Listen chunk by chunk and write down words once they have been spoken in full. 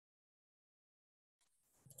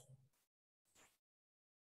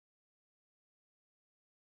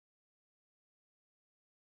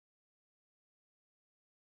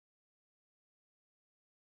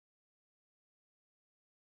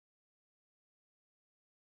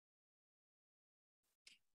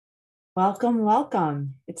Welcome,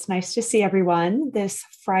 welcome. It's nice to see everyone this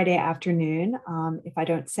Friday afternoon. If I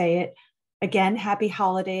don't say it again, happy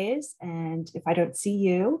holidays. And if I don't see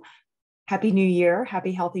you, happy new year,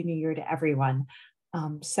 happy healthy new year to everyone.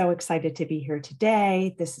 So excited to be here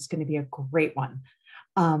today. This is going to be a great one.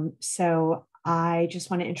 So I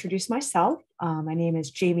just want to introduce myself. My name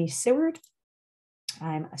is Jamie Seward.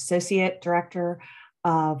 I'm Associate Director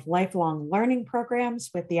of Lifelong Learning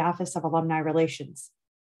Programs with the Office of Alumni Relations.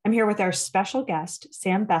 I'm here with our special guest,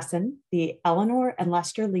 Sam Besson, the Eleanor and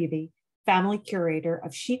Lester Levy Family Curator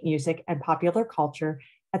of Sheet Music and Popular Culture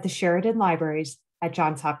at the Sheridan Libraries at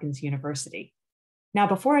Johns Hopkins University. Now,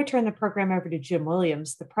 before I turn the program over to Jim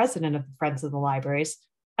Williams, the president of the Friends of the Libraries,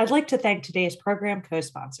 I'd like to thank today's program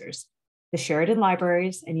co-sponsors, the Sheridan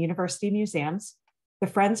Libraries and University Museums, the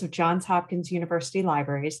Friends of Johns Hopkins University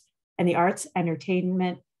Libraries, and the Arts,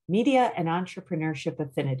 Entertainment, Media, and Entrepreneurship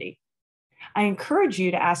Affinity. I encourage you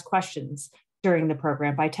to ask questions during the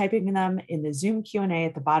program by typing them in the Zoom Q&A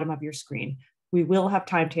at the bottom of your screen. We will have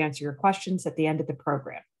time to answer your questions at the end of the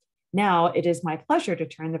program. Now, it is my pleasure to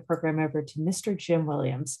turn the program over to Mr. Jim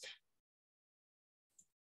Williams.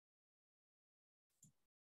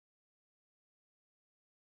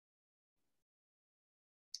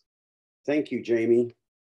 Thank you, Jamie.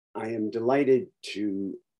 I am delighted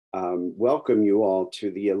to welcome you all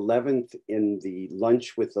to the 11th in the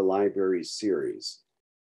Lunch with the Library series.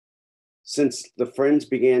 Since the Friends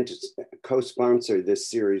began to co-sponsor this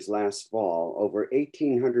series last fall, over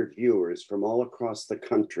 1,800 viewers from all across the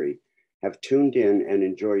country have tuned in and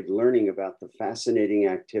enjoyed learning about the fascinating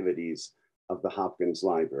activities of the Hopkins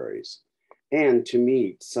Libraries, and to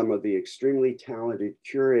meet some of the extremely talented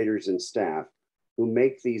curators and staff who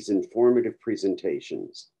make these informative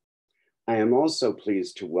presentations. I am also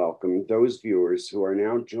pleased to welcome those viewers who are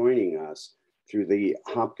now joining us through the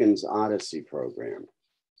Hopkins Odyssey program.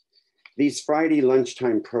 These Friday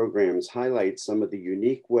lunchtime programs highlight some of the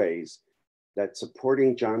unique ways that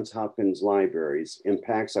supporting Johns Hopkins Libraries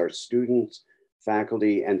impacts our students,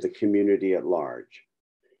 faculty, and the community at large.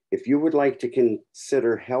 If you would like to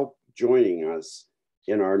consider help joining us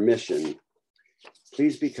in our mission,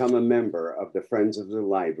 please become a member of the Friends of the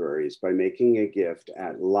Libraries by making a gift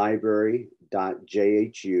at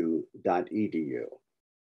library.jhu.edu.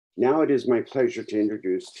 Now it is my pleasure to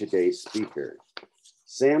introduce today's speaker.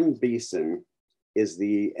 Sam Besson is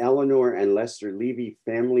the Eleanor and Lester Levy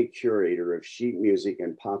Family Curator of Sheet Music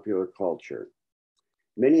and Popular Culture.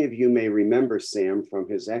 Many of you may remember Sam from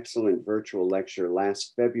his excellent virtual lecture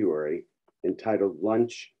last February entitled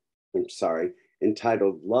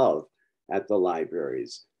Love at the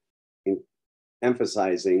Libraries,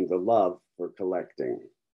 emphasizing the love for collecting.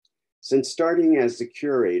 Since starting as the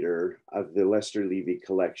curator of the Lester Levy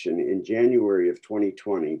collection in January of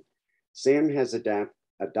 2020, Sam has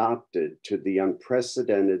adopted to the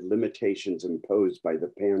unprecedented limitations imposed by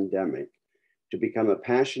the pandemic to become a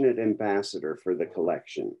passionate ambassador for the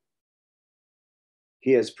collection.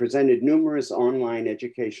 He has presented numerous online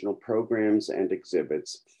educational programs and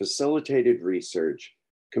exhibits, facilitated research,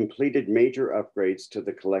 completed major upgrades to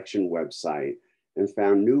the collection website, and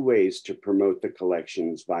found new ways to promote the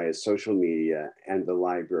collections via social media and the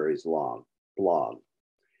library's blog.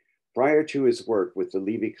 Prior to his work with the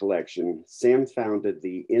Levy Collection, Sam founded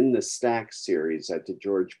the In the Stack series at the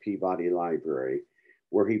George Peabody Library,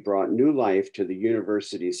 where he brought new life to the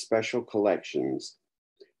university's special collections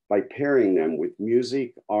by pairing them with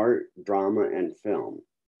music, art, drama, and film.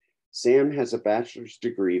 Sam has a bachelor's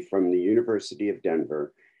degree from the University of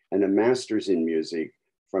Denver and a master's in music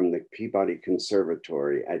from the Peabody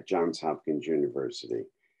Conservatory at Johns Hopkins University.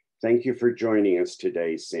 Thank you for joining us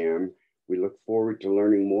today, Sam. We look forward to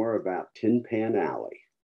learning more about Tin Pan Alley.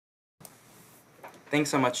 Thanks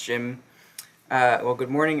so much, Jim. Well, good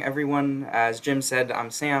morning, everyone. As Jim said,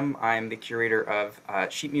 I'm Sam. I'm the curator of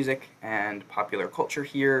sheet music and popular culture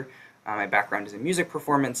here. My background is in music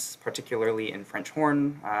performance, particularly in French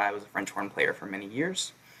horn. I was a French horn player for many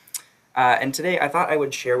years. And today I thought I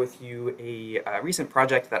would share with you a recent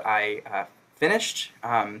project that I finished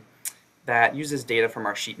that uses data from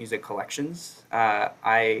our sheet music collections.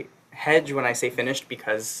 I hedge when I say finished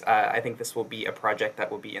because I think this will be a project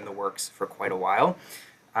that will be in the works for quite a while.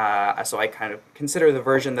 So I kind of consider the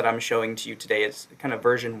version that I'm showing to you today as kind of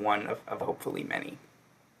version one of hopefully many.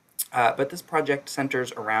 But this project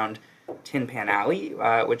centers around Tin Pan Alley,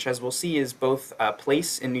 which, as we'll see, is both a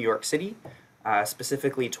place in New York City,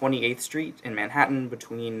 specifically 28th Street in Manhattan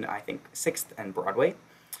between, I think, 6th and Broadway.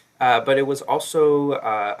 But it was also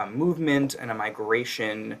a movement and a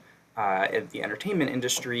migration in the entertainment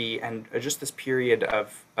industry, and just this period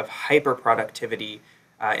of hyper productivity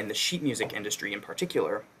in the sheet music industry in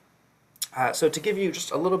particular. So to give you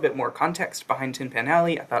just a little bit more context behind Tin Pan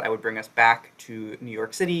Alley, I thought I would bring us back to New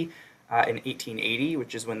York City in 1880,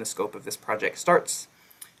 which is when the scope of this project starts.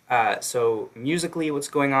 So musically, what's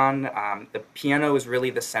going on? The piano is really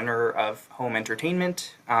the center of home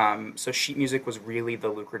entertainment. So sheet music was really the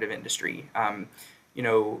lucrative industry.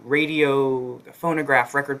 Radio, the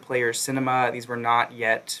phonograph, record players, cinema, these were not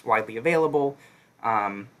yet widely available.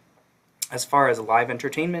 As far as live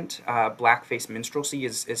entertainment, blackface minstrelsy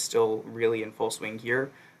is still really in full swing here,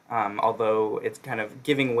 although it's kind of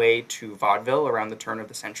giving way to vaudeville around the turn of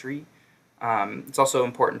the century. It's also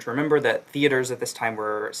important to remember that theaters at this time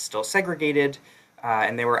were still segregated,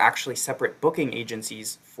 and they were actually separate booking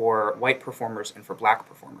agencies for white performers and for black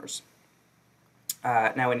performers.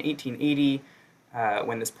 Now in 1880,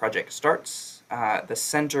 when this project starts, the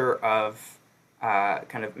center of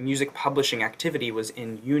kind of music publishing activity was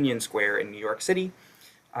in Union Square in New York City,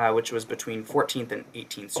 which was between 14th and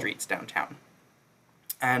 18th Streets downtown.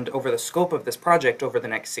 And over the scope of this project, over the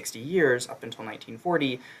next 60 years, up until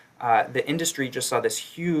 1940, the industry just saw this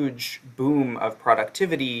huge boom of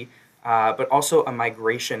productivity, but also a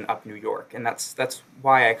migration up New York. And that's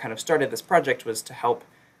why I kind of started this project, was to help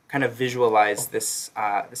kind of visualize this,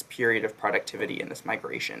 this period of productivity and this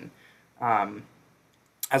migration.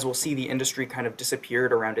 As we'll see, the industry kind of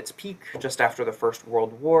disappeared around its peak just after the First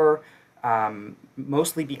World War,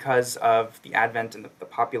 mostly because of the advent and the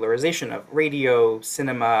popularization of radio,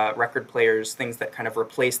 cinema, record players, things that kind of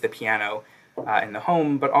replaced the piano in the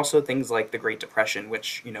home, but also things like the Great Depression,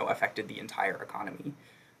 which affected the entire economy.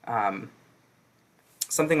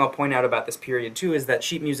 Something I'll point out about this period too is that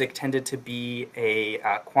sheet music tended to be a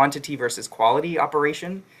quantity versus quality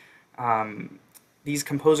operation. These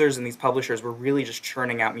composers and these publishers were really just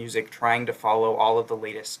churning out music, trying to follow all of the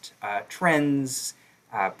latest trends,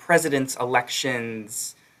 presidents,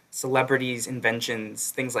 elections, celebrities,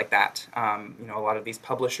 inventions, things like that. A lot of these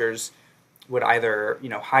publishers would either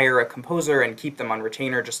hire a composer and keep them on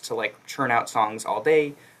retainer just to like churn out songs all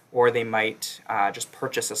day, or they might just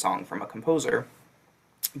purchase a song from a composer.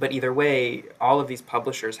 But either way, all of these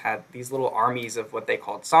publishers had these little armies of what they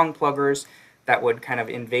called song pluggers that would kind of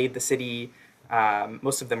invade the city.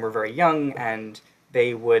 Most of them were very young, and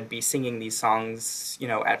they would be singing these songs,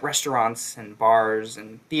 at restaurants and bars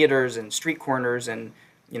and theaters and street corners, and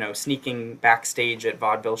sneaking backstage at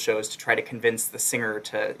vaudeville shows to try to convince the singer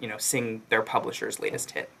to sing their publisher's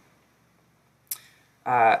latest hit.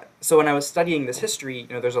 So when I was studying this history,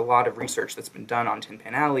 there's a lot of research that's been done on Tin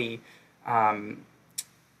Pan Alley.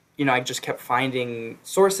 I just kept finding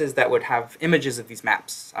sources that would have images of these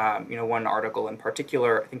maps. One article in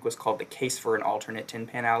particular, I think, was called "The Case for an Alternate Tin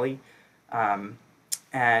Pan Alley,"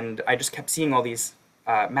 and I just kept seeing all these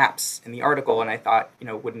maps in the article, and I thought,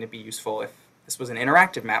 wouldn't it be useful if this was an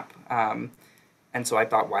interactive map? And so I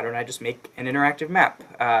thought, why don't I just make an interactive map?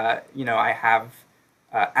 I have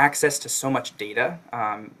access to so much data.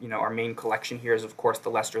 Our main collection here is, of course,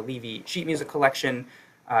 the Lester Levy sheet music collection.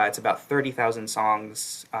 It's about 30,000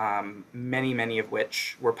 songs, many of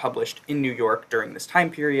which were published in New York during this time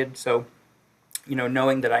period. So,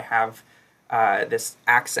 knowing that I have this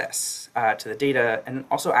access to the data, and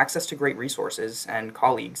also access to great resources and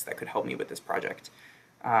colleagues that could help me with this project.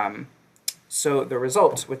 So the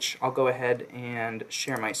result, which I'll go ahead and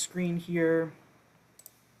share my screen here.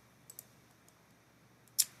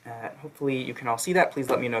 Hopefully you can all see that. Please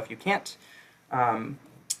let me know if you can't.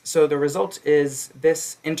 So the result is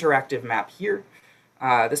this interactive map here.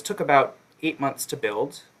 This took about 8 months to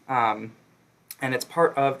build, and it's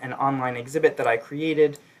part of an online exhibit that I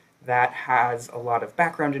created that has a lot of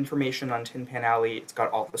background information on Tin Pan Alley. It's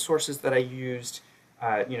got all the sources that I used,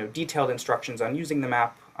 detailed instructions on using the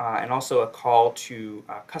map, and also a call to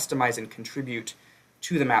customize and contribute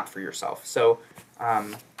to the map for yourself. So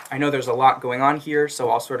I know there's a lot going on here, so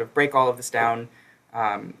I'll sort of break all of this down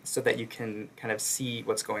so that you can kind of see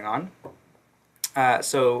what's going on.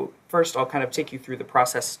 So first, I'll kind of take you through the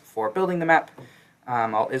process for building the map.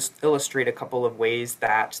 I'll illustrate a couple of ways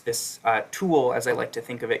that this tool, as I like to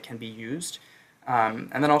think of it, can be used. And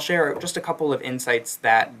then I'll share just a couple of insights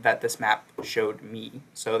that this map showed me.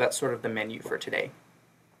 So that's sort of the menu for today.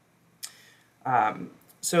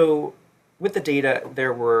 So with the data,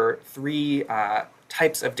 there were three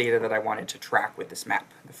types of data that I wanted to track with this map.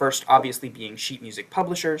 The first, obviously, being sheet music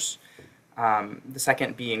publishers. The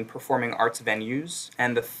second being performing arts venues.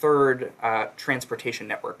 And the third, transportation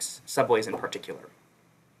networks, subways in particular.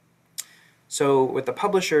 So with the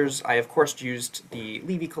publishers, I of course used the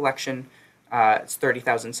Levy collection. It's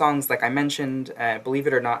 30,000 songs, like I mentioned. Believe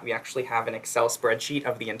it or not, we actually have an Excel spreadsheet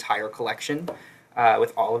of the entire collection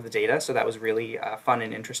with all of the data, so that was really fun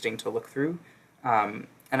and interesting to look through.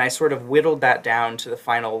 And I sort of whittled that down to the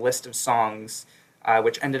final list of songs,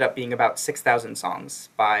 which ended up being about 6,000 songs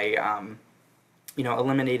by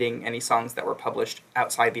eliminating any songs that were published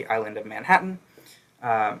outside the island of Manhattan.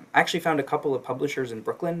 I actually found a couple of publishers in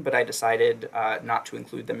Brooklyn, but I decided not to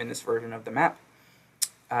include them in this version of the map.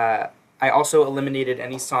 I also eliminated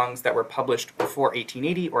any songs that were published before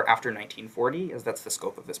 1880 or after 1940, as that's the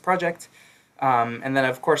scope of this project. And then,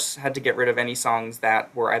 of course, had to get rid of any songs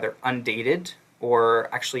that were either undated or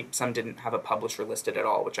actually some didn't have a publisher listed at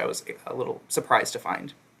all, which I was a little surprised to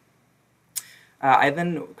find. I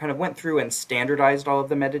then kind of went through and standardized all of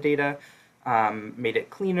the metadata, made it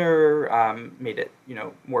cleaner, made it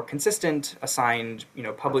more consistent, assigned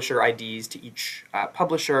publisher IDs to each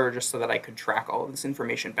publisher just so that I could track all of this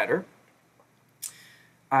information better.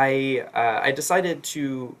 I decided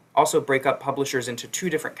to also break up publishers into two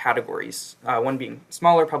different categories, one being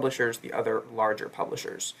smaller publishers, the other larger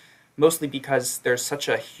publishers, mostly because there's such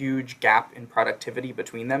a huge gap in productivity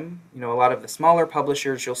between them. A lot of the smaller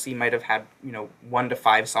publishers you'll see might have had 1 to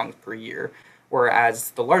 5 songs per year,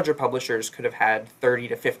 whereas the larger publishers could have had 30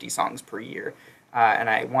 to 50 songs per year. And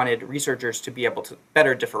I wanted researchers to be able to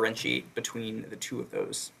better differentiate between the two of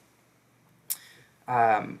those.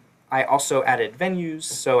 I also added venues,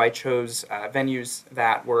 so I chose venues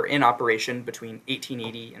that were in operation between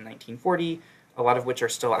 1880 and 1940, a lot of which are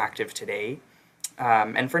still active today.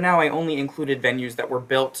 And for now, I only included venues that were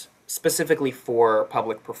built specifically for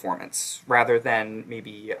public performance, rather than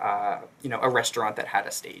maybe a restaurant that had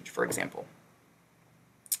a stage, for example.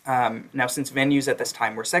 Now, since venues at this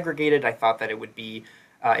time were segregated, I thought that it would be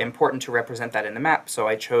important to represent that in the map, so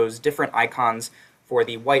I chose different icons for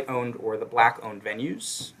the white-owned or the black-owned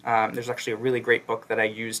venues. There's actually a really great book that I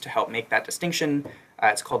used to help make that distinction.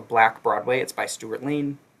 It's called Black Broadway. It's by Stuart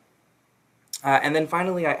Lane. And then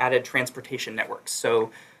finally, I added transportation networks.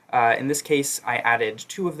 So in this case, I added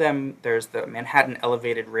 2 of them. There's the Manhattan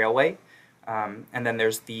Elevated Railway, and then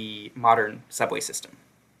there's the modern subway system.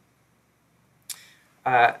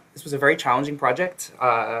 This was a very challenging project.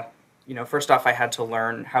 First off, I had to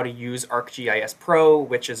learn how to use ArcGIS Pro,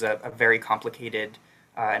 which is a very complicated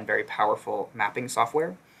and very powerful mapping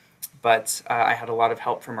software. But I had a lot of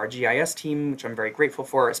help from our GIS team, which I'm very grateful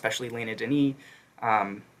for, especially Lena Denis.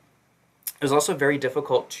 It was also very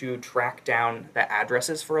difficult to track down the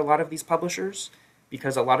addresses for a lot of these publishers,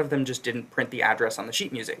 because a lot of them just didn't print the address on the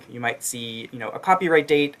sheet music. You might see, a copyright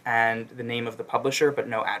date and the name of the publisher, but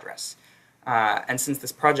no address. And since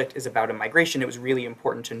this project is about a migration, it was really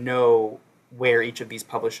important to know where each of these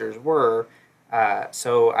publishers were.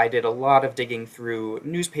 So I did a lot of digging through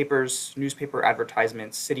newspapers, newspaper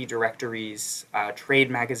advertisements, city directories, trade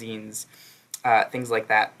magazines, things like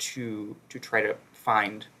that to try to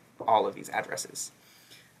find all of these addresses.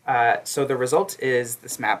 So the result is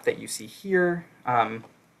this map that you see here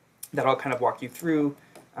that I'll kind of walk you through.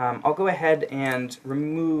 I'll go ahead and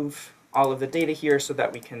remove all of the data here so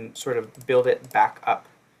that we can sort of build it back up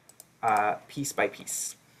piece by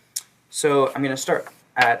piece. So I'm going to start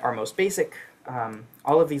at our most basic.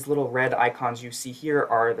 All of these little red icons you see here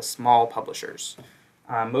are the small publishers.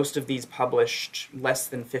 Most of these published less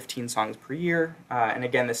than 15 songs per year, and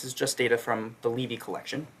again, this is just data from the Levy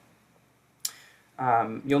collection.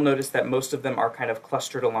 You'll notice that most of them are kind of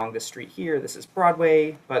clustered along the street here. This is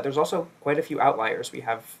Broadway, but there's also quite a few outliers. We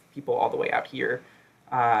have people all the way out here.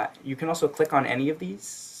 You can also click on any of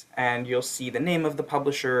these, and you'll see the name of the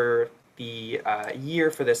publisher, the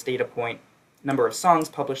year for this data point, number of songs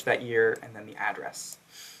published that year, and then the address.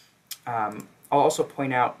 I'll also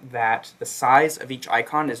point out that the size of each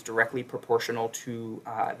icon is directly proportional to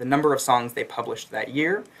the number of songs they published that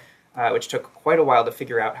year, which took quite a while to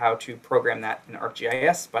figure out how to program that in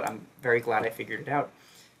ArcGIS, but I'm very glad I figured it out.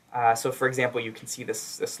 So for example, you can see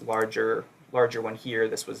this larger one here.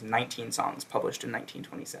 This was 19 songs published in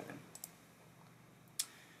 1927.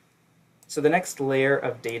 So the next layer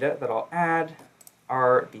of data that I'll add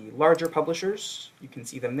are the larger publishers. You can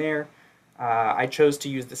see them there. I chose to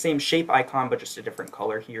use the same shape icon, but just a different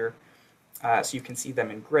color here. So you can see them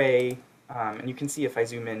in gray, and you can see if I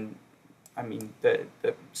zoom in, I mean, the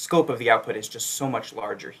scope of the output is just so much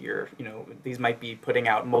larger here. These might be putting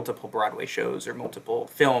out multiple Broadway shows or multiple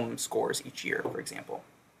film scores each year, for example.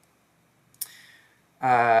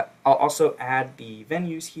 I'll also add the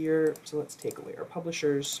venues here. So let's take away our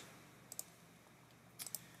publishers.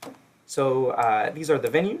 So these are the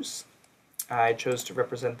venues. I chose to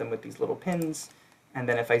represent them with these little pins. And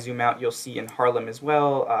then if I zoom out, you'll see in Harlem as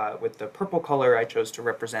well, with the purple color, I chose to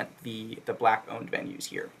represent the black-owned venues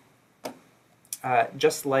here.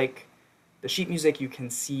 Just like the sheet music, you can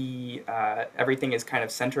see everything is kind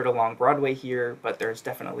of centered along Broadway here, but there's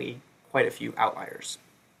definitely quite a few outliers.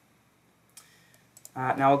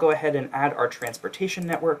 Now I'll go ahead and add our transportation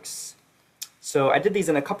networks. So I did these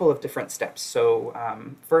in a couple of different steps. So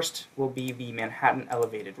first will be the Manhattan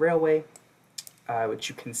Elevated Railway, which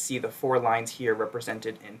you can see the 4 lines here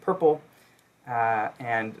represented in purple.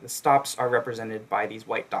 And the stops are represented by these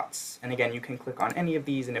white dots. And again, you can click on any of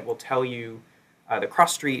these and it will tell you the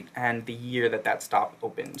cross street and the year that that stop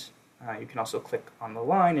opened. You can also click on the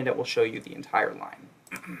line and it will show you the entire line.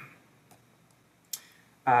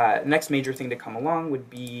 Next major thing to come along would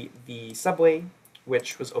be the subway,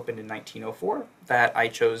 which was opened in 1904, that I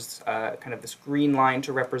chose kind of this green line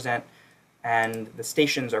to represent, and the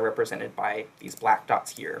stations are represented by these black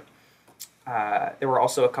dots here. There were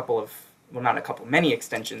also a couple of, well, not a couple, many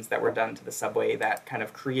extensions that were done to the subway that kind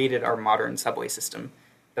of created our modern subway system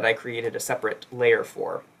that I created a separate layer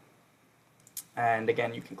for. And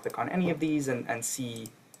again, you can click on any of these and see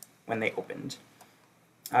when they opened.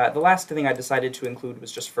 The last thing I decided to include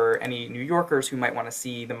was just for any New Yorkers who might want to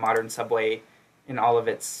see the modern subway in all of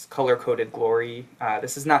its color-coded glory.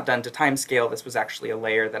 This is not done to time scale. This was actually a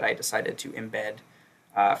layer that I decided to embed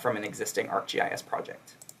from an existing ArcGIS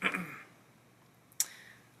project.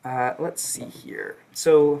 Let's see here.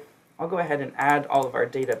 So I'll go ahead and add all of our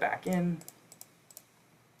data back in.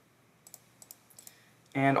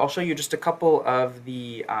 And I'll show you just a couple of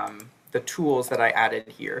the tools that I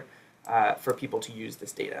added here for people to use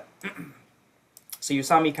this data. So you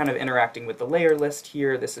saw me kind of interacting with the layer list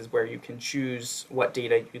here. This is where you can choose what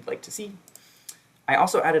data you'd like to see. I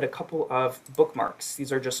also added a couple of bookmarks.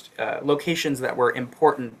 These are just locations that were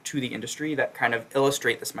important to the industry that kind of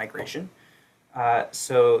illustrate this migration.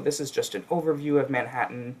 So this is just an overview of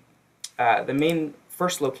Manhattan. The main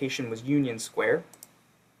first location was Union Square.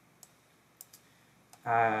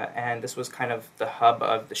 And this was kind of the hub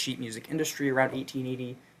of the sheet music industry around 1880.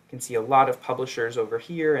 You can see a lot of publishers over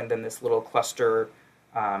here, and then this little cluster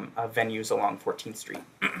of venues along 14th Street.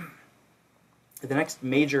 The next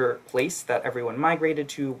major place that everyone migrated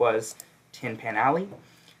to was Tin Pan Alley.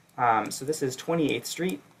 So this is 28th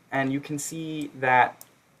Street, and you can see that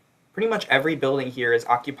pretty much every building here is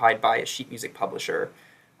occupied by a sheet music publisher.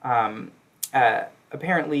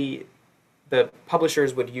 Apparently, the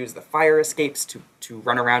publishers would use the fire escapes to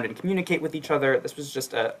run around and communicate with each other. This was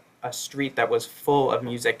just a street that was full of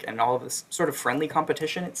music and all of this sort of friendly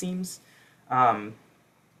competition, it seems.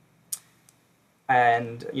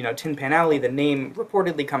 And, you know, Tin Pan Alley, the name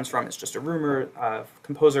reportedly comes from, it's just a rumor of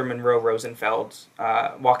composer Monroe Rosenfeld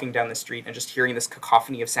walking down the street and just hearing this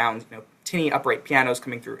cacophony of sounds, you know, tinny upright pianos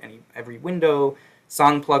coming through every window,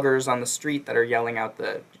 song pluggers on the street that are yelling out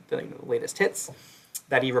the latest hits,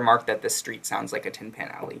 that he remarked that this street sounds like a Tin Pan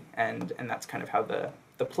Alley, and that's kind of how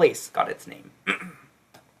the place got its name.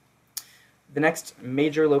 The next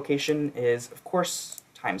major location is, of course,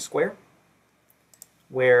 Times Square,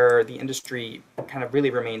 where the industry kind of really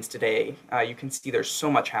remains today. You can see there's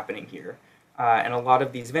so much happening here, and a lot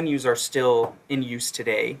of these venues are still in use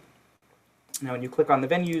today. Now, when you click on the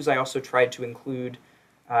venues, I also tried to include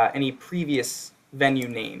any previous venue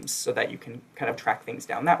names so that you can kind of track things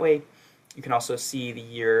down that way. You can also see the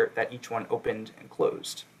year that each one opened and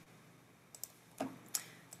closed.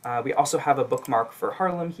 We also have a bookmark for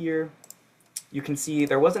Harlem here. You can see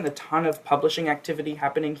there wasn't a ton of publishing activity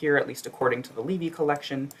happening here, at least according to the Levy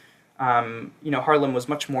collection. You know, Harlem was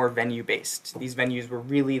much more venue-based. These venues were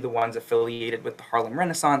really the ones affiliated with the Harlem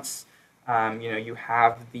Renaissance. You know, you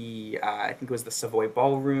have the, I think it was the Savoy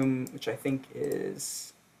Ballroom, which I think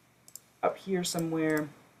is up here somewhere.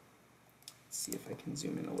 Let's see if I can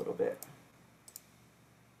zoom in a little bit.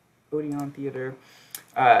 Odeon Theater.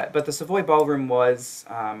 But the Savoy Ballroom was,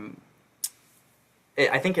 I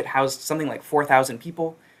think it housed something like 4,000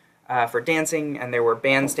 people for dancing, and there were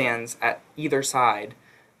bandstands at either side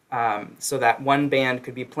so that one band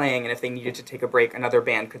could be playing, and if they needed to take a break, another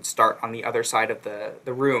band could start on the other side of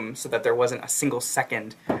the room so that there wasn't a single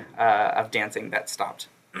second of dancing that stopped.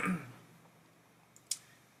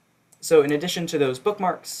 So in addition to those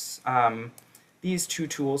bookmarks, these two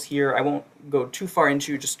tools here, I won't go too far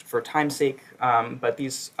into just for time's sake, but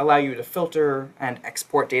these allow you to filter and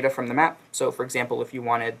export data from the map. So for example, if you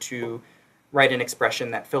wanted to write an expression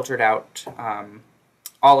that filtered out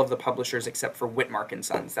all of the publishers except for Witmark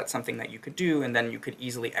Sons, that's something that you could do, and then you could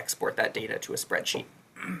easily export that data to a spreadsheet.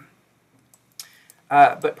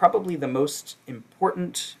 But probably the most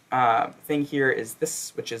important thing here is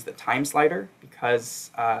this, which is the time slider, because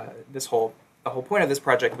the whole point of this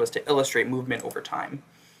project was to illustrate movement over time.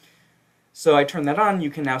 So I turn that on.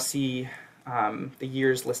 You can now see the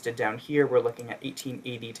years listed down here. We're looking at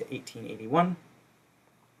 1880 to 1881.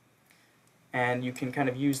 And you can kind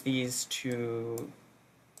of use these to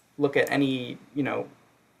look at any, you know,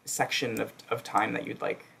 section of time that you'd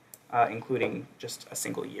like, including just a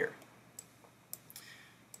single year.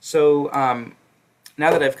 So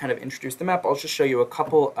now that I've kind of introduced the map, I'll just show you a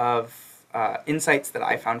couple of insights that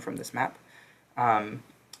I found from this map.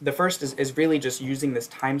 The first is really just using this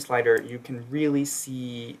time slider. You can really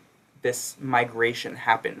see this migration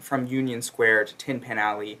happen from Union Square to Tin Pan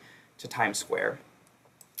Alley to Times Square.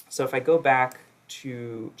 So if I go back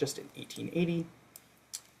to just in 1880,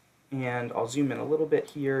 and I'll zoom in a little bit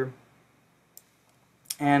here,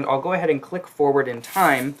 and I'll go ahead and click forward in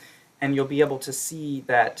time, and you'll be able to see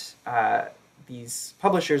that these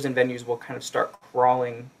publishers and venues will kind of start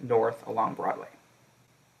crawling north along Broadway.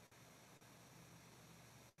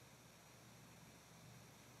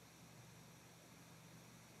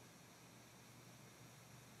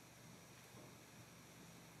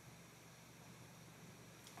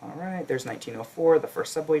 All right, there's 1904, the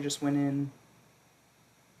first subway just went in.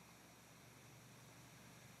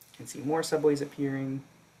 You can see more subways appearing.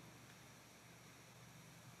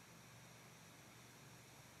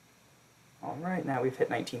 All right, now we've hit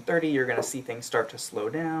 1930, you're going to see things start to slow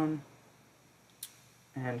down.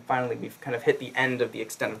 And finally, we've kind of hit the end of the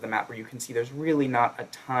extent of the map where you can see there's really not a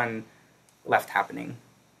ton left happening.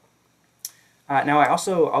 Now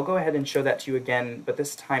I'll go ahead and show that to you again, but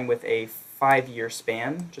this time with a 5-year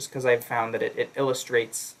span, just because I've found that it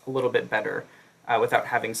illustrates a little bit better without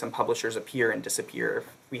having some publishers appear and disappear if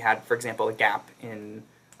we had, for example, a gap in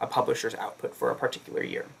a publisher's output for a particular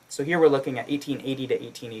year. So here we're looking at 1880 to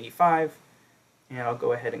 1885, and I'll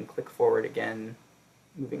go ahead and click forward again,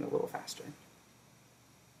 moving a little faster.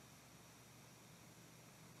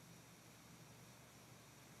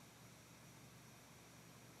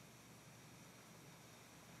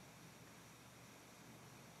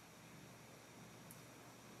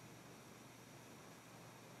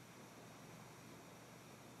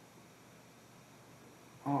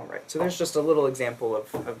 All right, so there's just a little example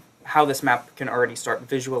of how this map can already start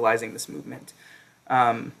visualizing this movement.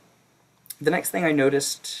 The next thing I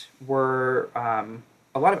noticed were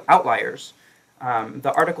a lot of outliers.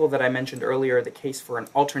 The article that I mentioned earlier, The Case for an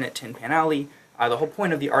Alternate Tin Pan Alley, the whole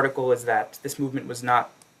point of the article is that this movement was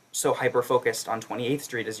not so hyper-focused on 28th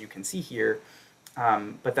Street as you can see here,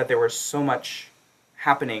 but that there was so much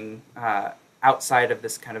happening outside of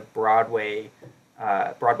this kind of Broadway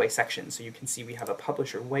section. So you can see we have a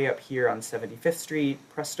publisher way up here on 75th Street,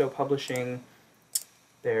 Presto Publishing.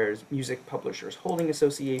 There's Music Publishers Holding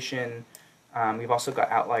Association. We've also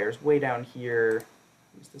got outliers way down here.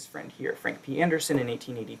 Who's this friend here? Frank P. Anderson in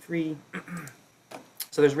 1883.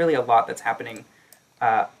 So there's really a lot that's happening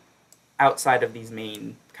outside of these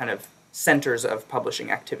main kind of centers of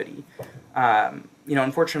publishing activity.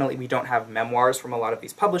 Unfortunately, we don't have memoirs from a lot of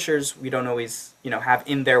these publishers. We don't always, have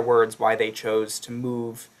in their words why they chose to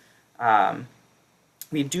move.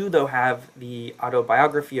 We do, though, have the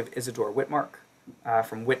autobiography of Isidore Witmark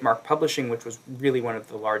from Witmark Publishing, which was really one of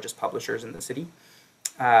the largest publishers in the city.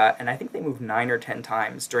 And I think they moved 9 or 10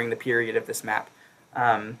 times during the period of this map.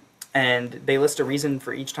 And they list a reason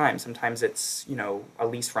for each time. Sometimes it's, a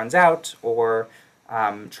lease runs out, or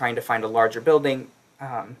trying to find a larger building.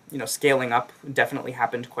 Scaling up definitely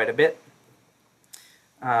happened quite a bit.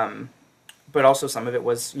 But also some of it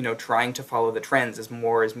was, trying to follow the trends. As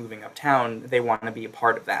more is moving uptown, they want to be a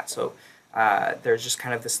part of that. So there's just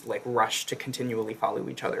kind of this rush to continually follow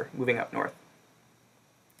each other, moving up north.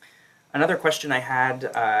 Another question I had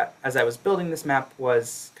as I was building this map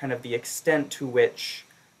was kind of the extent to which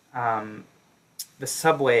the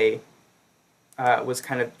subway was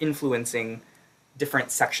kind of influencing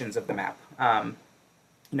different sections of the map.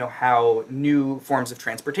 How new forms of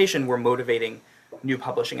transportation were motivating new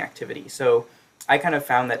publishing activity. So I kind of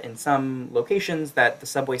found that in some locations that the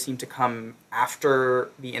subway seemed to come after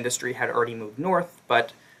the industry had already moved north,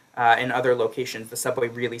 but in other locations the subway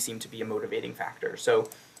really seemed to be a motivating factor. So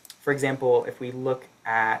for example, if we look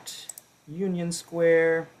at Union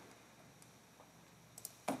Square,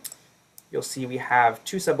 you'll see we have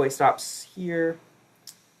 2 subway stops here.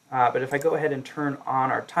 But if I go ahead and turn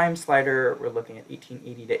on our time slider, we're looking at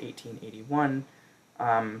 1880 to 1881.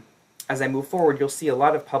 As I move forward, you'll see a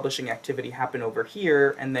lot of publishing activity happen over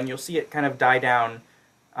here, and then you'll see it kind of die down.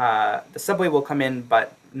 The subway will come in,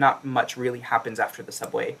 but not much really happens after the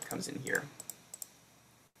subway comes in here.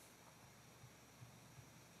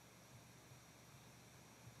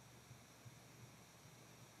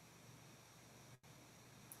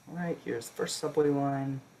 All right, here's the first subway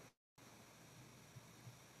line.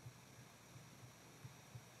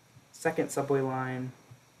 Second subway line,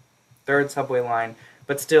 third subway line,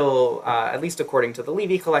 but still, at least according to the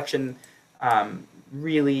Levy collection,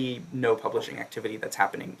 really no publishing activity that's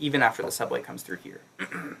happening, even after the subway comes through here.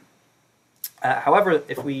 However,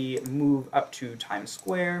 if we move up to Times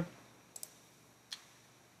Square,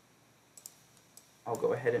 I'll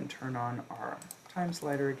go ahead and turn on our time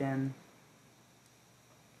slider again.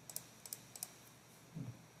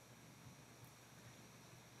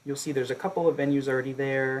 You'll see there's a couple of venues already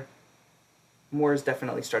there. More is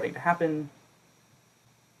definitely starting to happen.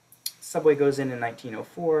 Subway goes in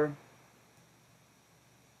 1904.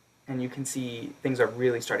 And you can see things are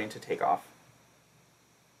really starting to take off.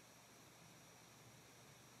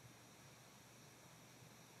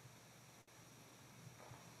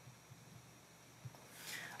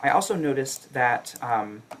 I also noticed that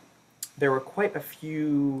there were quite a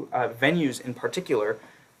few venues in particular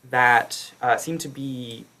that seem to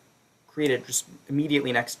be created just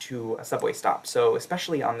immediately next to a subway stop. So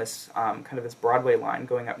especially on this kind of this Broadway line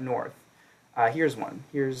going up north. Here's one.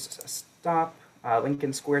 Here's a stop.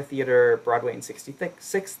 Lincoln Square Theater, Broadway and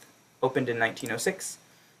 66th, opened in 1906,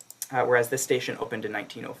 whereas this station opened in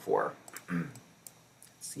 1904. Let's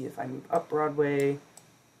see if I move up Broadway.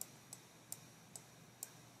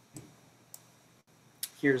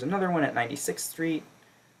 Here's another one at 96th Street.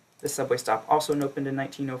 This subway stop also opened in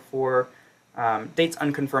 1904. Dates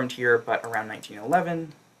unconfirmed here, but around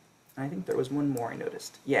 1911. I think there was one more I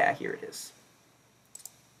noticed. Yeah, here it is.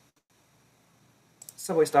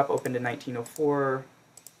 Subway stop opened in 1904.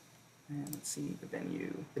 And let's see the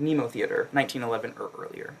venue. The Nemo Theater, 1911 or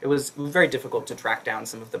earlier. It was very difficult to track down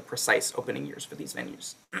some of the precise opening years for these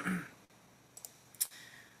venues.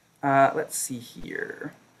 Let's see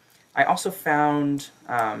here. I also found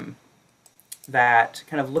that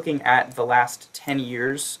kind of looking at the last 10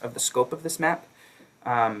 years of the scope of this map,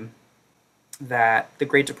 that the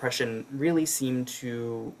Great Depression really seemed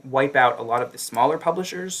to wipe out a lot of the smaller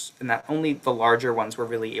publishers, and that only the larger ones were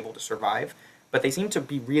really able to survive. But they seem to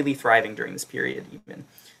be really thriving during this period even.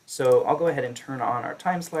 So I'll go ahead and turn on our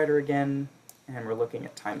time slider again, and we're looking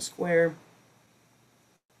at Times Square.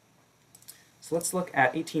 So let's look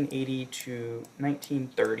at 1880 to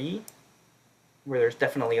 1930, where there's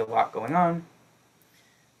definitely a lot going on.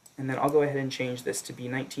 And then I'll go ahead and change this to be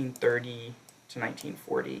 1930 to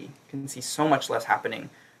 1940. You can see so much less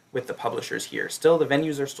happening with the publishers here. Still, the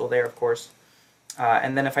venues are still there, of course.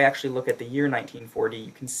 And then if I actually look at the year 1940,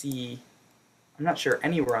 you can see, I'm not sure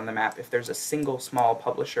anywhere on the map if there's a single small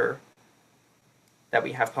publisher that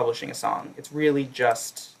we have publishing a song. It's really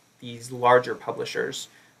just these larger publishers,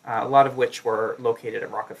 a lot of which were located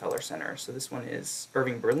at Rockefeller Center. So this one is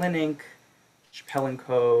Irving Berlin Inc., Chappelle &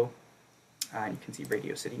 Co., and you can see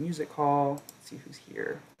Radio City Music Hall. Let's see who's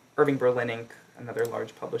here. Irving Berlin Inc., another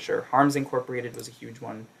large publisher. Harms Incorporated was a huge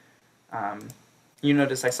one. You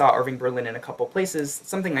notice I saw Irving Berlin in a couple places.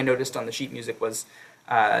 Something I noticed on the sheet music was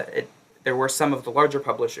there were some of the larger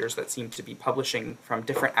publishers that seemed to be publishing from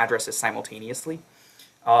different addresses simultaneously.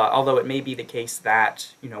 Although it may be the case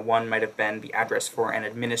that one might have been the address for an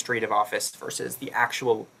administrative office versus the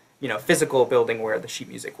actual physical building where the sheet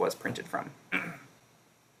music was printed from.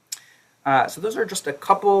 So those are just a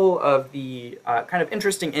couple of the kind of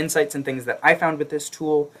interesting insights and things that I found with this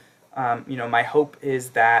tool. My hope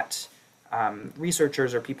is that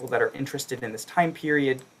researchers or people that are interested in this time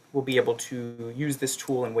period will be able to use this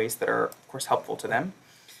tool in ways that are, of course, helpful to them.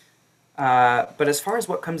 But as far as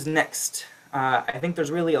what comes next, I think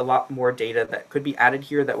there's really a lot more data that could be added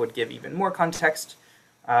here that would give even more context.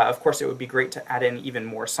 Of course, it would be great to add in even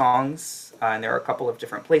more songs, and there are a couple of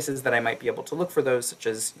different places that I might be able to look for those, such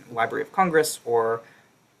as Library of Congress or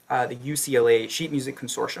the UCLA Sheet Music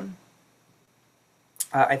Consortium.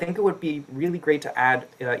 I think it would be really great to add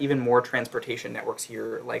even more transportation networks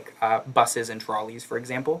here, like buses and trolleys, for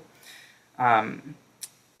example.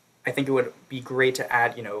 I think it would be great to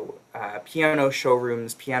add, piano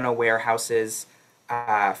showrooms, piano warehouses,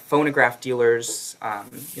 phonograph dealers.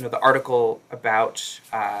 The article about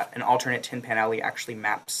an alternate Tin Pan Alley actually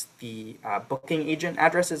maps the booking agent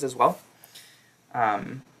addresses as well.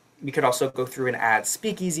 We could also go through and add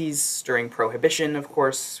speakeasies during Prohibition, of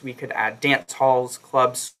course. We could add dance halls,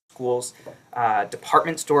 clubs, schools.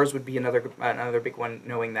 Department stores would be another big one,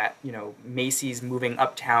 knowing that Macy's moving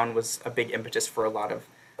uptown was a big impetus for a lot of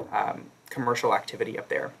commercial activity up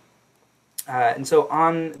there. And so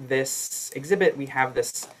on this exhibit, we have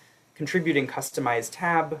this Contributing Customized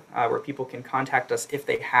tab where people can contact us if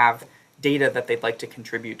they have data that they'd like to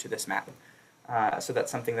contribute to this map. So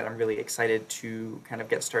that's something that I'm really excited to kind of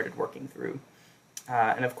get started working through.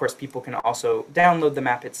 And of course, people can also download the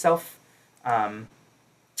map itself.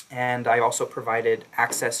 And I also provided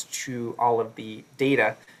access to all of the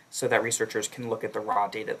data so that researchers can look at the raw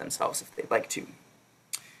data themselves if they'd like to.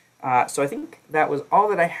 So I think that was all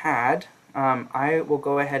that I had. I will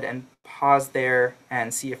go ahead and pause there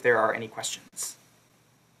and see if there are any questions.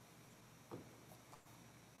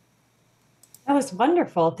 That was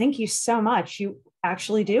wonderful. Thank you so much. You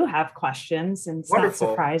actually do have questions, and it's not Wonderful.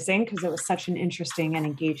 surprising because it was such an interesting and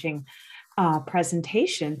engaging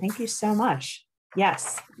presentation. Thank you so much.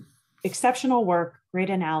 Yes, exceptional work, great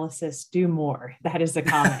analysis, do more. That is a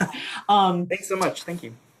comment. Thanks so much. Thank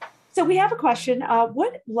you. So we have a question.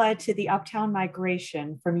 What led to the uptown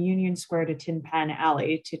migration from Union Square to Tin Pan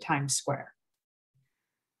Alley to Times Square?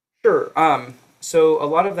 Sure. So a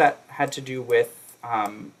lot of that had to do with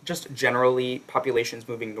just generally populations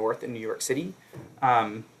moving north in New York City.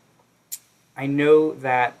 I know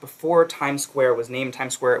that before Times Square was named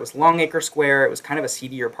Times Square, it was Longacre Square. It was kind of a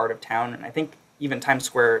seedier part of town, and I think even Times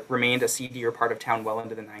Square remained a seedier part of town well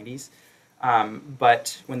into the 90s.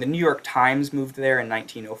 But when the New York Times moved there in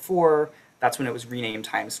 1904, that's when it was renamed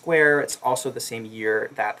Times Square. It's also the same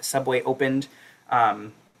year that the subway opened.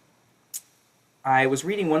 I was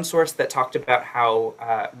reading one source that talked about how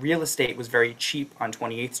real estate was very cheap on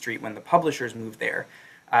 28th Street when the publishers moved there.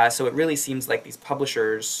 So it really seems like these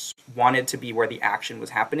publishers wanted to be where the action was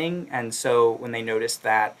happening. And so when they noticed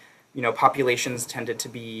that, populations tended to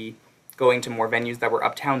be going to more venues that were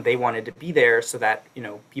uptown, they wanted to be there so that,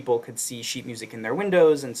 people could see sheet music in their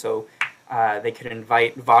windows. And so they could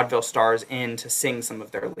invite vaudeville stars in to sing some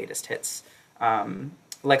of their latest hits.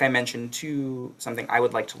 Like I mentioned, too, something I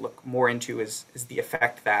would like to look more into is the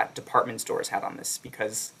effect that department stores had on this,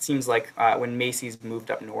 because it seems like when Macy's moved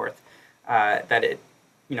up north, that it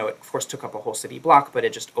of course took up a whole city block, but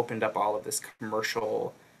it just opened up all of this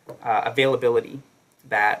commercial availability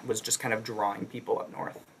that was just kind of drawing people up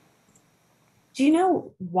north. Do you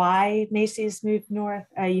know why Macy's moved north?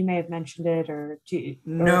 You may have mentioned it, or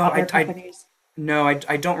No, other companies?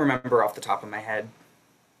 I don't remember off the top of my head.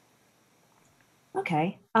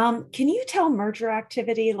 Okay. Can you tell merger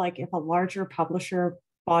activity, like if a larger publisher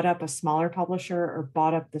bought up a smaller publisher or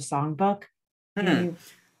bought up the songbook?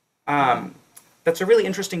 That's a really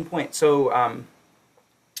interesting point. So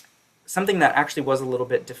something that actually was a little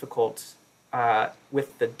bit difficult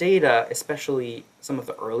with the data, especially some of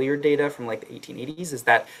the earlier data from like the 1880s, is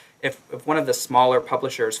that if one of the smaller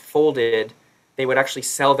publishers folded, they would actually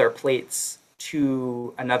sell their plates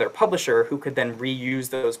to another publisher who could then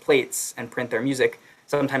reuse those plates and print their music,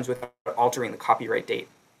 sometimes without altering the copyright date.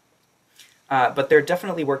 But there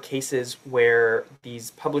definitely were cases where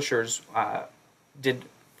these publishers did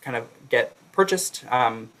kind of get purchased.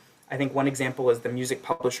 I think one example is the Music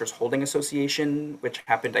Publishers Holding Association, which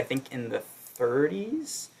happened, I think, in the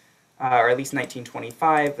 30s, or at least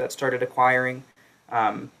 1925, that started acquiring.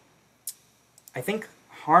 I think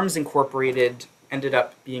Harms Incorporated ended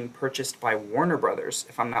up being purchased by Warner Brothers,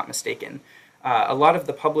 if I'm not mistaken. A lot of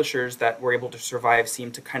the publishers that were able to survive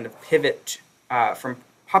seemed to kind of pivot from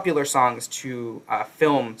popular songs to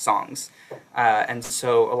film songs. And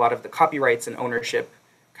so a lot of the copyrights and ownership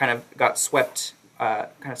kind of got swept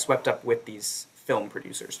up with these film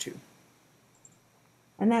producers too.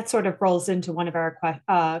 And that sort of rolls into one of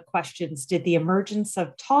our questions. Did the emergence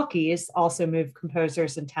of talkies also move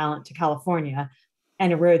composers and talent to California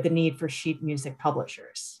and erode the need for sheet music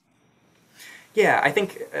publishers? Yeah, I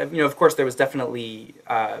think, of course, there was definitely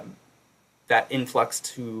that influx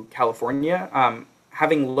to California.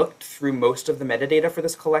 Having looked through most of the metadata for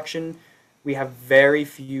this collection, we have very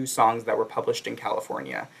few songs that were published in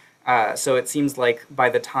California. So it seems like by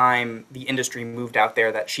the time the industry moved out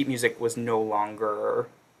there, that sheet music was no longer,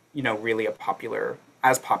 really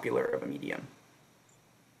as popular of a medium.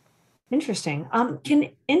 Interesting. Can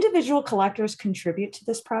individual collectors contribute to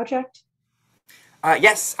this project?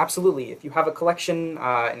 Yes, absolutely. If you have a collection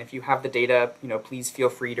and if you have the data, please feel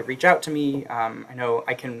free to reach out to me. I know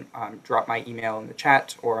I can drop my email in the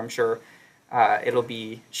chat, or I'm sure it'll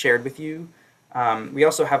be shared with you. We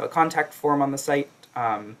also have a contact form on the site.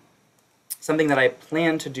 Something that I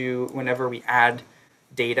plan to do whenever we add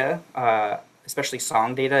data, especially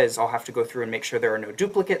song data, is I'll have to go through and make sure there are no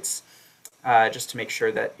duplicates, just to make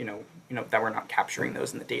sure that that we're not capturing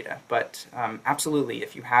those in the data. But absolutely,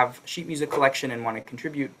 if you have a sheet music collection and want to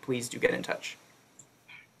contribute, please do get in touch.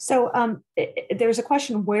 So there's a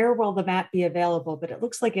question: where will the map be available? But it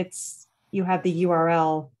looks like you have the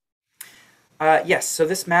URL. Yes. So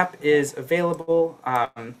this map is available.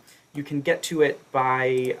 You can get to it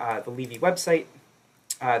by the Levy website.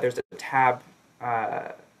 There's a tab,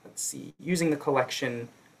 let's see, using the collection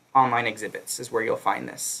online exhibits is where you'll find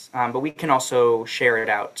this. But we can also share it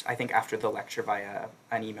out, I think, after the lecture via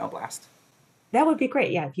an email blast. That would be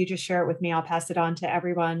great. Yeah, if you just share it with me, I'll pass it on to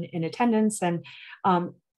everyone in attendance. And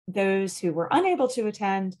those who were unable to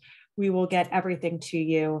attend, we will get everything to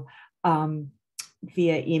you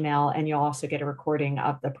via email, and you'll also get a recording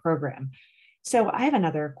of the program. So I have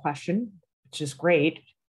another question, which is great.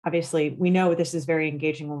 Obviously, we know this is very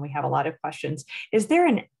engaging when we have a lot of questions. Is there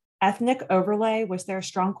an ethnic overlay? Was there a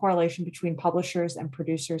strong correlation between publishers and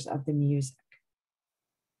producers of the music?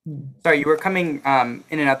 Sorry, you were coming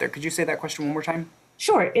in and out there. Could you say that question one more time?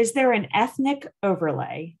 Sure. Is there an ethnic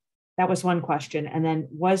overlay? That was one question. And then,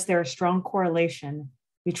 was there a strong correlation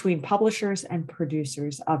between publishers and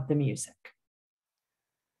producers of the music?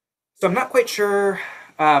 So I'm not quite sure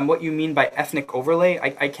what you mean by ethnic overlay.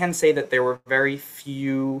 I can say that there were very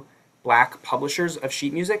few Black publishers of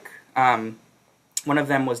sheet music. One of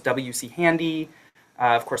them was W.C. Handy,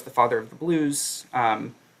 of course, the father of the blues,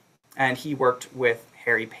 and he worked with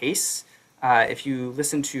Harry Pace. If you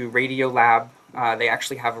listen to Radio Lab, they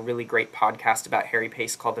actually have a really great podcast about Harry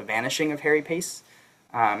Pace called The Vanishing of Harry Pace,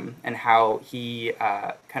 and how he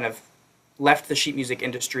kind of left the sheet music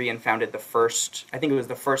industry and founded the first, I think it was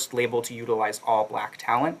the first label to utilize all Black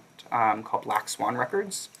talent, called Black Swan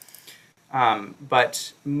Records.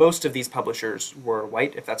 But most of these publishers were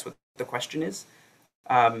white, if that's what the question is.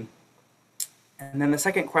 And then the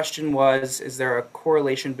second question was, is there a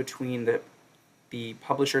correlation between the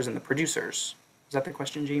publishers and the producers? Is that the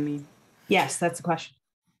question, Jamie? Yes, that's the question.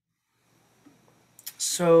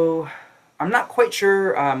 So I'm not quite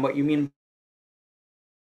sure what you mean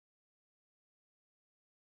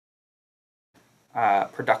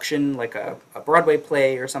production, like a Broadway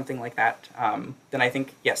play or something like that. Then I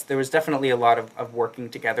think, yes, there was definitely a lot of working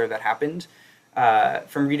together that happened.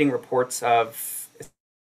 From reading reports of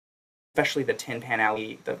especially the Tin Pan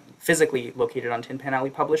Alley, the physically located on Tin Pan Alley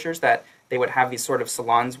publishers, that they would have these sort of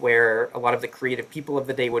salons where a lot of the creative people of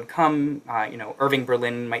the day would come. Irving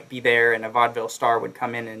Berlin might be there, and a vaudeville star would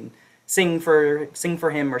come in and sing for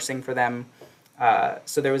him or sing for them.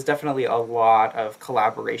 So there was definitely a lot of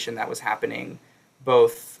collaboration that was happening,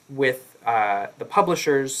 both with the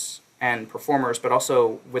publishers and performers, but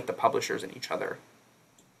also with the publishers and each other.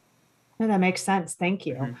 No, that makes sense. Thank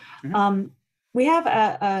you. Mm-hmm. We have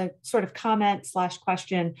a sort of comment /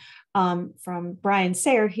 question from Brian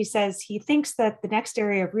Sayer. He says he thinks that the next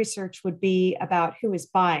area of research would be about who is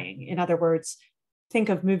buying. In other words, think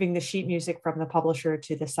of moving the sheet music from the publisher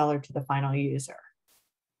to the seller to the final user.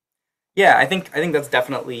 Yeah, I think that's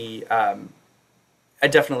definitely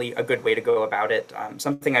definitely a good way to go about it.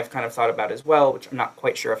 Something I've kind of thought about as well, which I'm not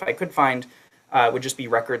quite sure if I could find, would just be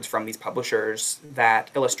records from these publishers that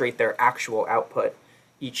illustrate their actual output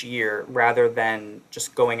each year, rather than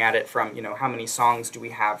just going at it from, how many songs do we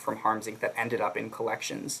have from Harms Inc. that ended up in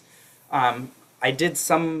collections. I did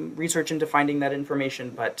some research into finding that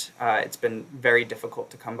information, but it's been very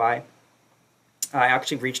difficult to come by. I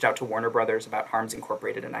actually reached out to Warner Brothers about Harms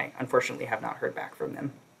Incorporated, and I unfortunately have not heard back from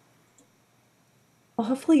them. Well,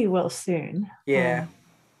 hopefully you will soon. Yeah.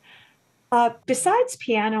 Besides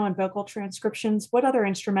piano and vocal transcriptions, what other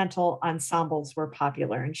instrumental ensembles were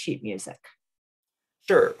popular in sheet music?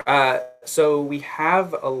 Sure. So we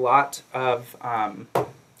have a lot of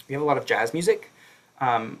jazz music.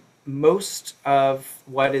 Most of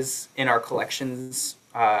what is in our collections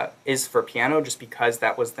is for piano, just because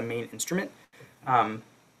that was the main instrument. A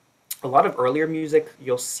lot of earlier music,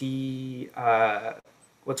 you'll see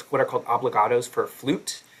what are called obligatos for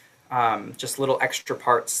flute, just little extra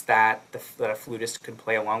parts that a flutist could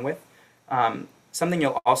play along with. Something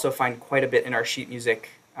you'll also find quite a bit in our sheet music,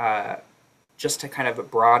 just to kind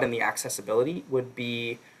of broaden the accessibility, would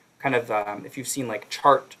be kind of, if you've seen like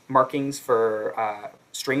chart markings for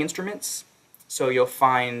string instruments. So you'll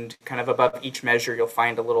find kind of above each measure, you'll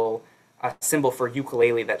find a little symbol for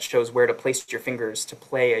ukulele that shows where to place your fingers to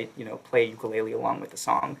play ukulele along with the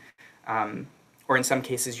song. Or in some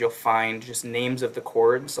cases, you'll find just names of the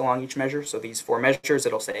chords along each measure. So these 4 measures,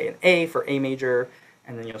 it'll say an A for A major,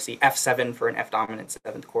 and then you'll see F7 for an F dominant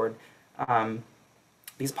 7th chord.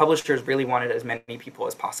 These publishers really wanted as many people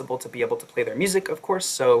as possible to be able to play their music, of course.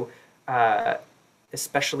 So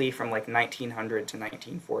especially from like 1900 to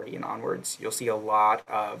 1940 and onwards, you'll see a lot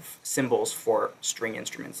of symbols for string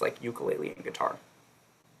instruments like ukulele and guitar.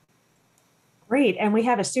 Great. And we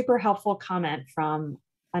have a super helpful comment from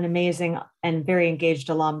an amazing and very engaged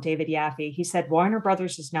alum, David Yaffe. He said Warner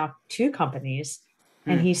Brothers is now 2 companies,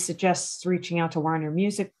 and he suggests reaching out to Warner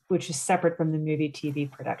Music, which is separate from the movie TV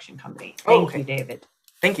production company. Thank you, David.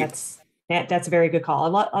 Thank you. That's a very good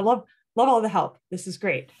call. I love all the help. This is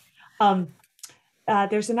great.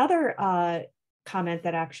 There's another comment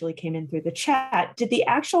that actually came in through the chat. Did the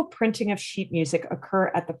actual printing of sheet music occur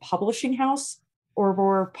at the publishing house, or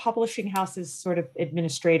were publishing houses sort of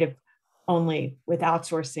administrative only with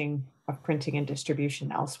outsourcing of printing and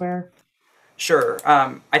distribution elsewhere? Sure.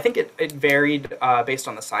 I think it varied based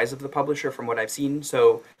on the size of the publisher from what I've seen.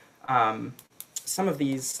 So um, some of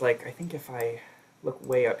these, like I think if I look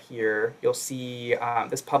way up here, you'll see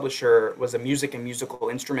this publisher was a music and musical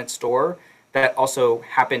instrument store that also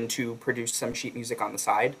happened to produce some sheet music on the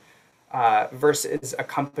side, versus a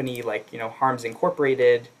company like Harms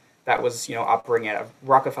Incorporated that was operating at a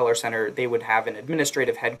Rockefeller Center. They would have an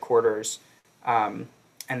administrative headquarters, and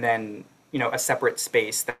then a separate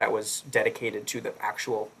space that was dedicated to the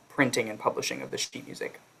actual printing and publishing of the sheet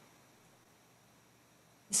music.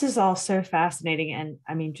 This is all so fascinating and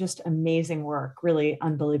I mean, just amazing work, really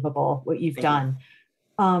unbelievable what you've Thank you.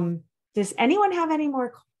 done. Does anyone have any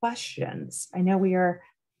more questions? I know we are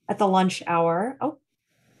at the lunch hour. Oh,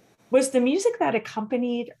 was the music that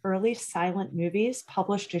accompanied early silent movies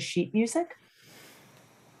published as sheet music?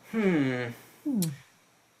 Hmm. Hmm.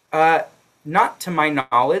 Uh, Not to my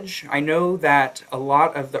knowledge. I know that a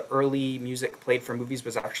lot of the early music played for movies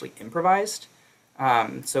was actually improvised.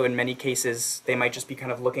 So in many cases, they might just be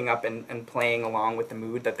kind of looking up and playing along with the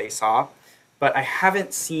mood that they saw. But I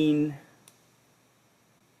haven't seen,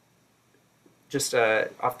 just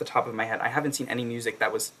off the top of my head, I haven't seen any music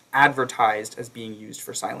that was advertised as being used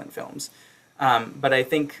for silent films. But I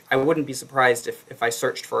think I wouldn't be surprised if I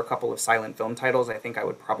searched for a couple of silent film titles. I think I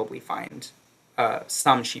would probably find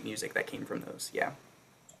some sheet music that came from those. Yeah.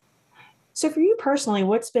 So for you personally,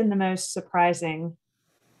 what's been the most surprising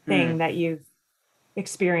Hmm. thing that you've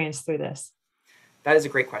experienced through this? That is a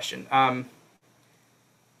great question.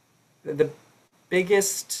 The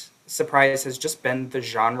biggest surprise has just been the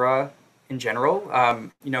genre in general.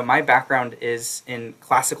 My background is in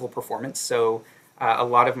classical performance, so a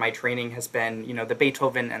lot of my training has been, the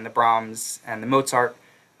Beethoven and the Brahms and the Mozart,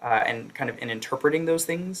 and kind of in interpreting those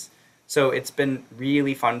things. So it's been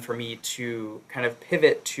really fun for me to kind of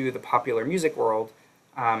pivot to the popular music world,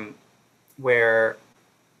 where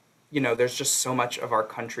there's just so much of our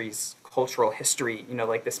country's cultural history.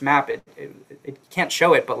 Like this map, it can't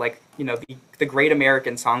show it, but like the Great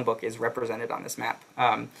American Songbook is represented on this map.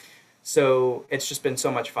 So it's just been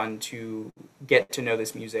so much fun to get to know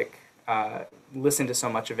this music, listen to so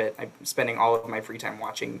much of it. I'm spending all of my free time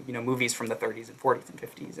watching movies from the 30s and 40s and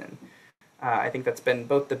 50s, and I think that's been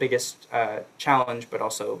both the biggest challenge, but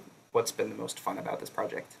also what's been the most fun about this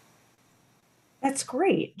project. That's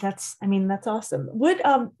great. I mean, that's awesome. Would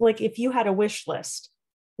like if you had a wish list,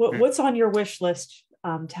 Hmm. what's on your wish list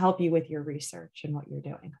to help you with your research and what you're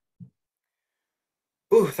doing?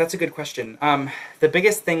 Ooh, that's a good question. The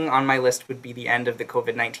biggest thing on my list would be the end of the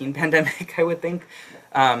COVID-19 pandemic, I would think.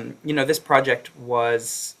 This project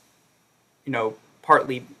was,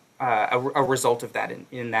 partly a result of that,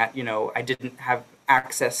 in that, I didn't have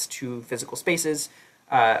access to physical spaces.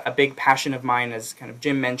 A big passion of mine, as kind of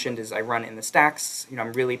Jim mentioned, is I run in the stacks.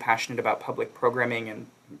 I'm really passionate about public programming and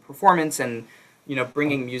performance, and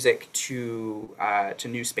bringing music to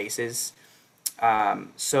new spaces.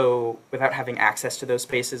 So without having access to those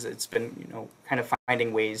spaces, it's been kind of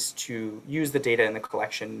finding ways to use the data in the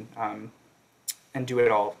collection, and do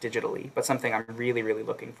it all digitally. But something I'm really really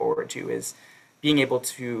looking forward to is being able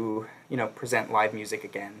to present live music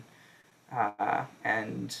again,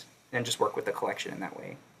 and just work with the collection in that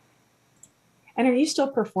way. And are you still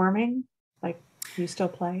performing? Like, do you still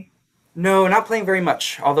play? No, not playing very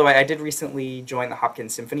much. Although I did recently join the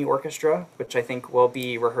Hopkins Symphony Orchestra, which I think will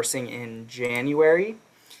be rehearsing in January.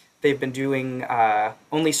 They've been doing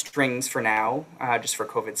only strings for now, just for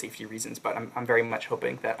COVID safety reasons, but I'm very much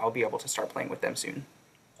hoping that I'll be able to start playing with them soon.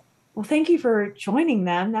 Well, thank you for joining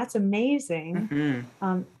them. That's amazing.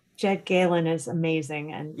 Hmm. Jed Galen is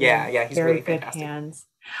amazing and Yeah, in yeah, he's very really good fantastic. hands.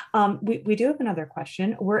 We do have another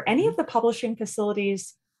question. Were any Mhm. of the publishing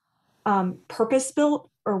facilities purpose built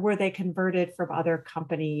or were they converted from other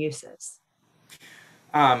company uses?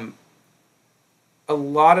 Um, a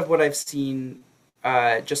lot of what I've seen,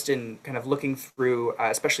 just in kind of looking through,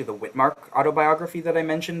 especially the Witmark autobiography that I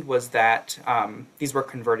mentioned, was that these were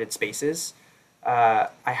converted spaces. I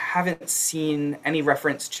haven't seen any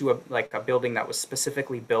reference to a building that was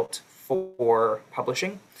specifically built for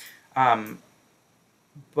publishing. Um,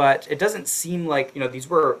 but it doesn't seem like these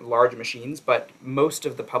were large machines, but most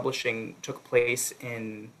of the publishing took place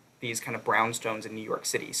in these kind of brownstones in New York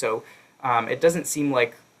City. So it doesn't seem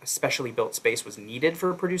like a specially built space was needed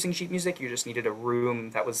for producing sheet music. You just needed a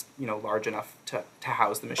room that was large enough to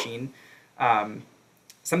house the machine. Um,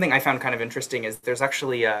 Something I found kind of interesting is there's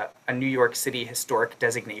actually a New York City historic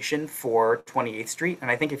designation for 28th Street.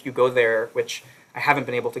 And I think if you go there, which I haven't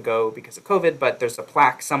been able to go because of COVID, but there's a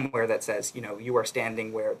plaque somewhere that says, you are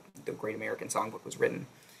standing where the Great American Songbook was written.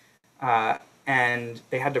 and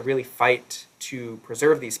they had to really fight to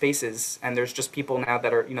preserve these spaces. And there's just people now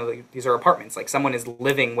that are, these are apartments. Like someone is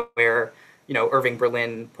living where, Irving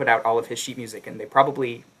Berlin put out all of his sheet music, and they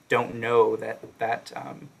probably don't know that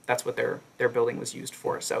that's what their building was used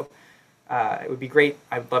for. So it would be great.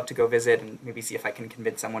 I would love to go visit and maybe see if I can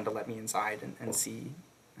convince someone to let me inside and see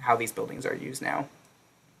how these buildings are used now.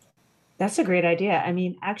 That's a great idea. I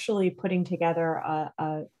mean, actually putting together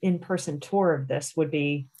a in-person tour of this would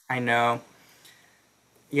be. I know.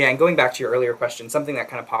 Yeah, and going back to your earlier question, something that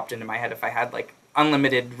kind of popped into my head, if I had like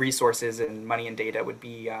unlimited resources and money and data, would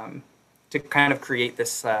be to kind of create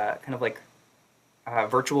this kind of like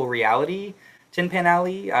virtual reality Tin Pan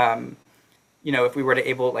Alley. If we were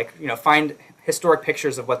to find historic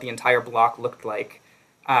pictures of what the entire block looked like,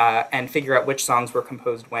 and figure out which songs were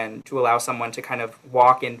composed when, to allow someone to kind of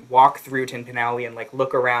walk through Tin Pan Alley and like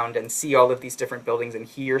look around and see all of these different buildings and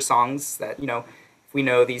hear songs that, if we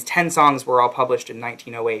know these 10 songs were all published in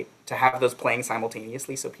 1908, to have those playing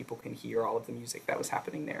simultaneously so people can hear all of the music that was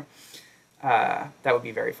happening there. That would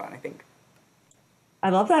be very fun, I think. I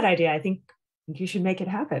love that idea. I think you should make it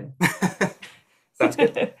happen. Sounds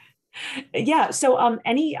good. Yeah. So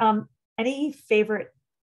any favorite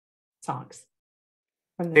songs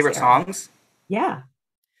from this Favorite era? songs? Yeah.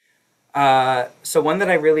 So one that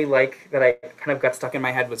I really like that I kind of got stuck in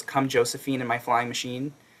my head was Come Josephine and My Flying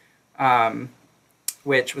Machine,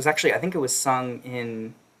 which was actually, I think it was sung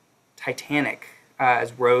in Titanic,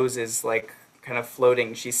 as Rose is like kind of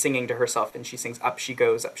floating. She's singing to herself and she sings Up She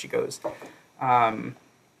Goes, Up She Goes.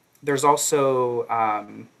 There's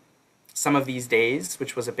also Some of These Days,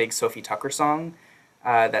 which was a big Sophie Tucker song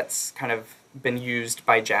that's kind of been used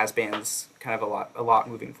by jazz bands kind of a lot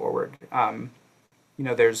moving forward.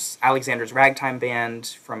 There's Alexander's Ragtime Band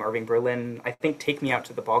from Irving Berlin. I think Take Me Out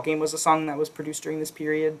to the Ball Game was a song that was produced during this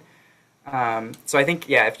period. So I think,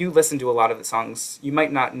 yeah, if you listen to a lot of the songs, you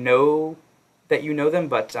might not know that you know them,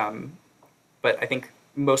 but I think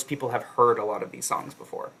most people have heard a lot of these songs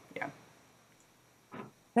before. Yeah.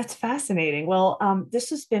 That's fascinating. Well, this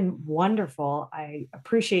has been wonderful. I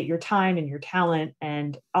appreciate your time and your talent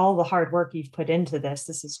and all the hard work you've put into this.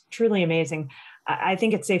 This is truly amazing. I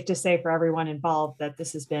think it's safe to say for everyone involved that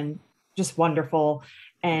this has been just wonderful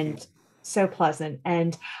and so pleasant.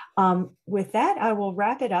 And with that, I will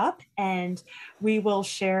wrap it up, and we will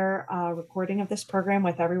share a recording of this program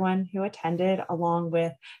with everyone who attended, along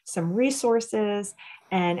with some resources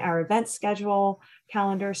and our event schedule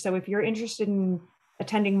calendar. So if you're interested in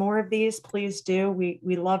attending more of these, please do. We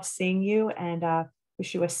love seeing you, and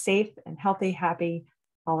wish you a safe and healthy, happy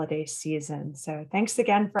holiday season. So thanks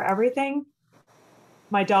again for everything.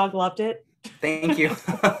 My dog loved it. Thank you.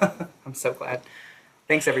 I'm so glad.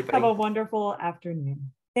 Thanks, everybody. Have a wonderful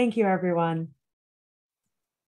afternoon. Thank you, everyone.